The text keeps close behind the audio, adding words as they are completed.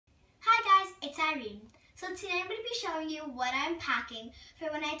Irene. So today I'm going to be showing you what I'm packing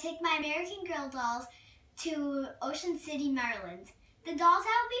for when I take my American Girl dolls to Ocean City, Maryland. The dolls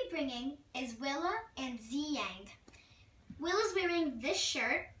I'll be bringing is Willa and Z Yang. Willa's wearing this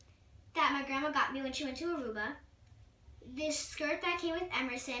shirt that my grandma got me when she went to Aruba, this skirt that came with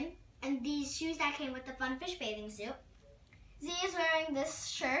Emerson, and these shoes that came with the Funfish bathing suit. Z is wearing this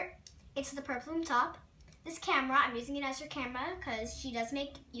shirt. It's the purple top. This camera, I'm using it as her camera because she does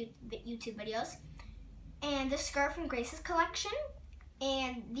make YouTube videos. And this skirt from Grace's collection,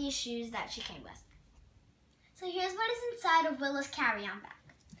 and these shoes that she came with. So here's what is inside of Willa's carry-on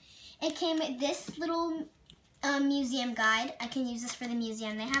bag. It came with this little museum guide. I can use this for the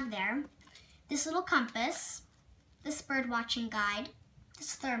museum they have there. This little compass, this bird watching guide,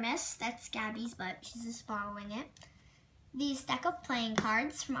 this thermos, that's Gabby's, but she's just borrowing it. These deck of playing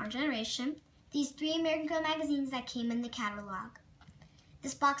cards from our generation. These 3 American Girl magazines that came in the catalog.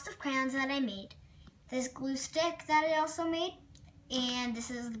 This box of crayons that I made. This glue stick that I also made. And this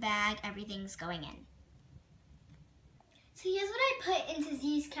is the bag everything's going in. So here's what I put into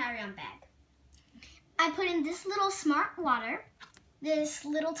Z's carry-on bag. I put in this little smart water, this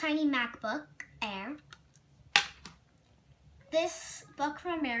little tiny MacBook Air, this book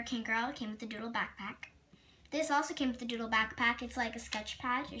from American Girl. It came with the Doodle backpack. This also came with the Doodle backpack. It's like a sketch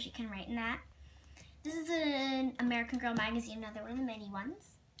pad, so you can write in that. This is an American Girl magazine, another one of the mini ones.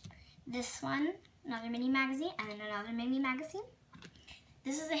 This one, another mini magazine, and then another mini magazine.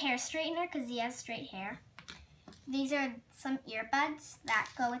 This is a hair straightener because he has straight hair. These are some earbuds that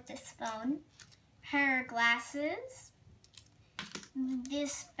go with this phone. Her glasses.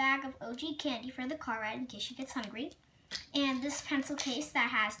 This bag of OG candy for the car ride in case she gets hungry. And this pencil case that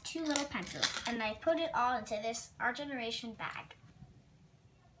has 2 little pencils. And I put it all into this Our Generation bag.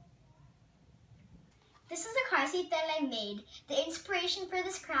 This is a car seat that I made. The inspiration for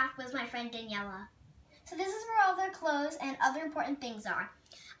this craft was my friend Daniela. So this is where all their clothes and other important things are.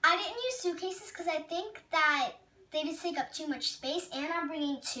 I didn't use suitcases because I think that they just take up too much space, and I'm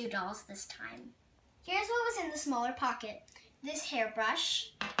bringing 2 dolls this time. Here's what was in the smaller pocket. This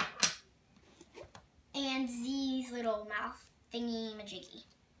hairbrush and Z's little mouth thingy-majiggy.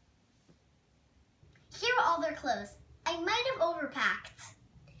 Here are all their clothes. I might have overpacked.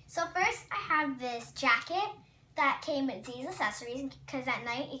 So first I have this jacket that came with Z's accessories because at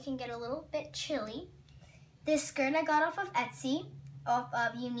night it can get a little bit chilly. This skirt I got off of Etsy, off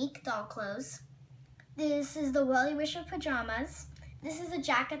of Unique Doll Clothes. This is the Welly Wisher pajamas. This is a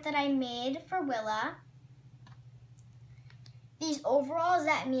jacket that I made for Willa. These overalls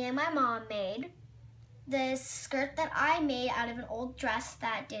that me and my mom made. This skirt that I made out of an old dress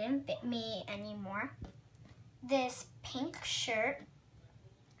that didn't fit me anymore. This pink shirt.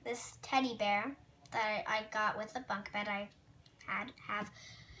 This teddy bear that I got with the bunk bed I have.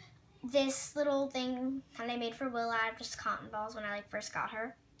 This little thing that I made for Willa out of just cotton balls when I first got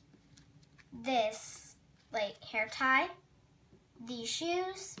her. This hair tie. These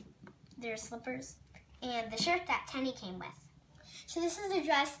shoes. Their slippers. And the shirt that Tenny came with. So this is the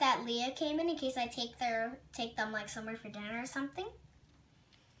dress that Leah came in case I take them somewhere for dinner or something.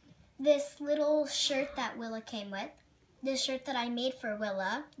 This little shirt that Willa came with. This shirt that I made for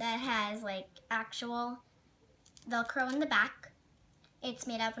Willa that has actual Velcro in the back. It's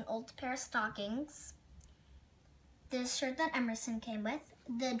made out of an old pair of stockings. This shirt that Emerson came with.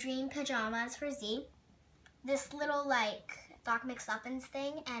 The dream pajamas for Z. This little Doc McStuffins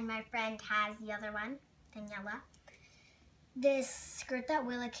thing, and my friend has the other one, Daniela. This skirt that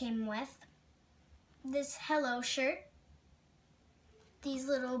Willa came with. This Hello shirt. These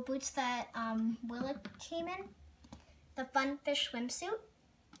little boots that Willa came in. The Funfish swimsuit,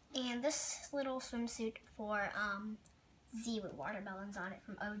 and this little swimsuit for Z with watermelons on it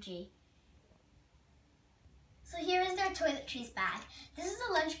from OG. So here is their toiletries bag. This is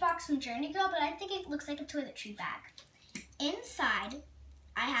a lunchbox from Journey Girl, but I think it looks like a toiletry bag. Inside,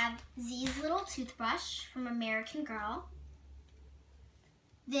 I have Z's little toothbrush from American Girl.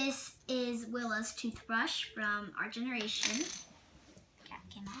 This is Willa's toothbrush from Our Generation. Cap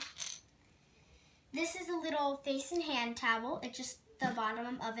came off. This is a little face and hand towel. It's just the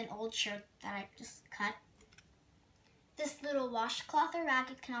bottom of an old shirt that I just cut. This little washcloth or rag,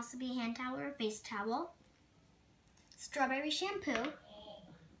 it can also be a hand towel or a face towel. Strawberry shampoo.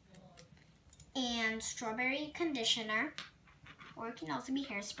 And strawberry conditioner. Or it can also be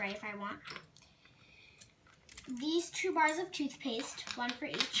hairspray if I want. These 2 bars of toothpaste, one for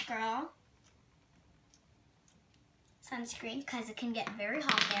each girl. Sunscreen, because it can get very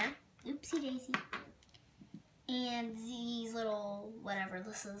hot there. Oopsie daisy. And these little, whatever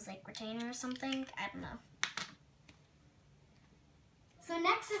this is, retainer or something. I don't know. So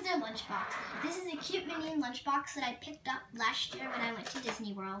next is their lunchbox. This is a cute Minion lunchbox that I picked up last year when I went to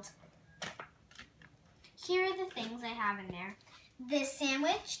Disney World. Here are the things I have in there. This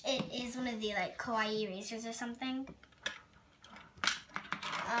sandwich, it is one of the like kawaii erasers or something.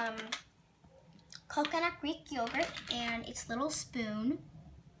 Coconut Greek yogurt and its little spoon.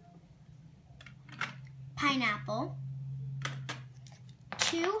 Pineapple.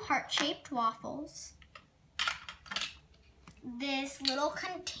 2 heart-shaped waffles. This little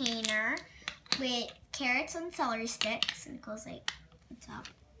container with carrots and celery sticks, and it goes like the top.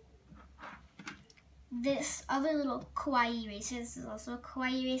 This other little kawaii eraser, this is also a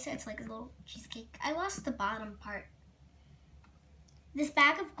kawaii eraser, it's like a little cheesecake. I lost the bottom part. This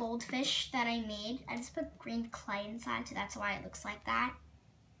bag of goldfish that I made, I just put green clay inside, so that's why it looks like that.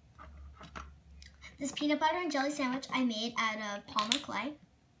 This peanut butter and jelly sandwich I made out of Palmer clay.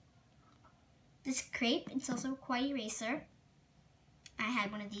 This crepe, it's also a kawaii eraser. I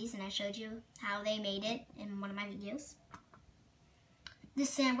had one of these and I showed you how they made it in one of my videos. This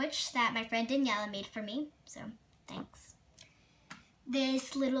sandwich that my friend Daniela made for me, so thanks.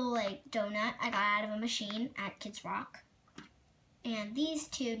 This little like donut I got out of a machine at Kids Rock. And these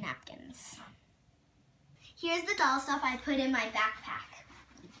 2 napkins. Here's the doll stuff I put in my backpack.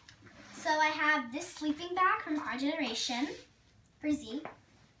 So I have this sleeping bag from Our Generation for Z.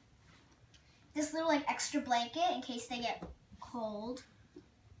 This little like extra blanket in case they get cold.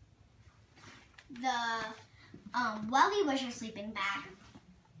 The Welly Wisher sleeping bag.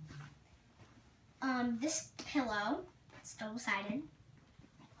 This pillow, it's double-sided.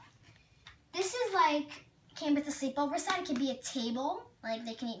 This is like, came with the sleepover set. It could be a table, like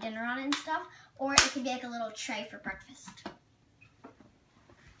they can eat dinner on it and stuff, or it could be like a little tray for breakfast.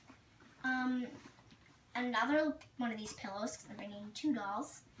 Another one of these pillows, because I'm bringing 2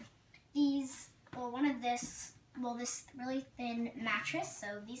 dolls. These, well, this really thin mattress,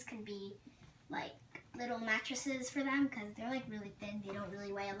 so these can be like little mattresses for them because they're like really thin, they don't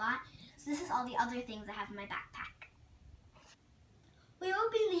really weigh a lot. So this is all the other things I have in my backpack. We will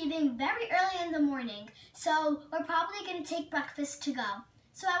be leaving very early in the morning, so we're probably going to take breakfast to go.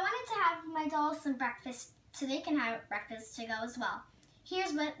 So I wanted to have my dolls some breakfast so they can have breakfast to go as well.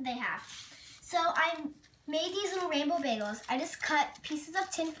 Here's what they have. So I made these little rainbow bagels. I just cut pieces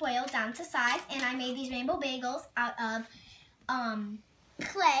of tin foil down to size, and I made these rainbow bagels out of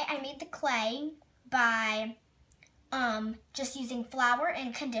clay. I made the clay by just using flour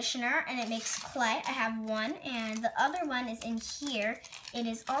and conditioner, and it makes clay. I have one, and the other one is in here. It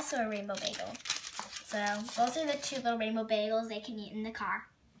is also a rainbow bagel. So those are the 2 little rainbow bagels they can eat in the car.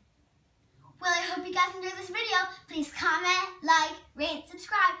 Well, I hope you guys enjoyed this video. Please comment, like, rate,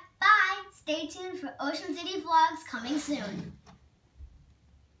 subscribe. Bye! Stay tuned for Ocean City vlogs coming soon.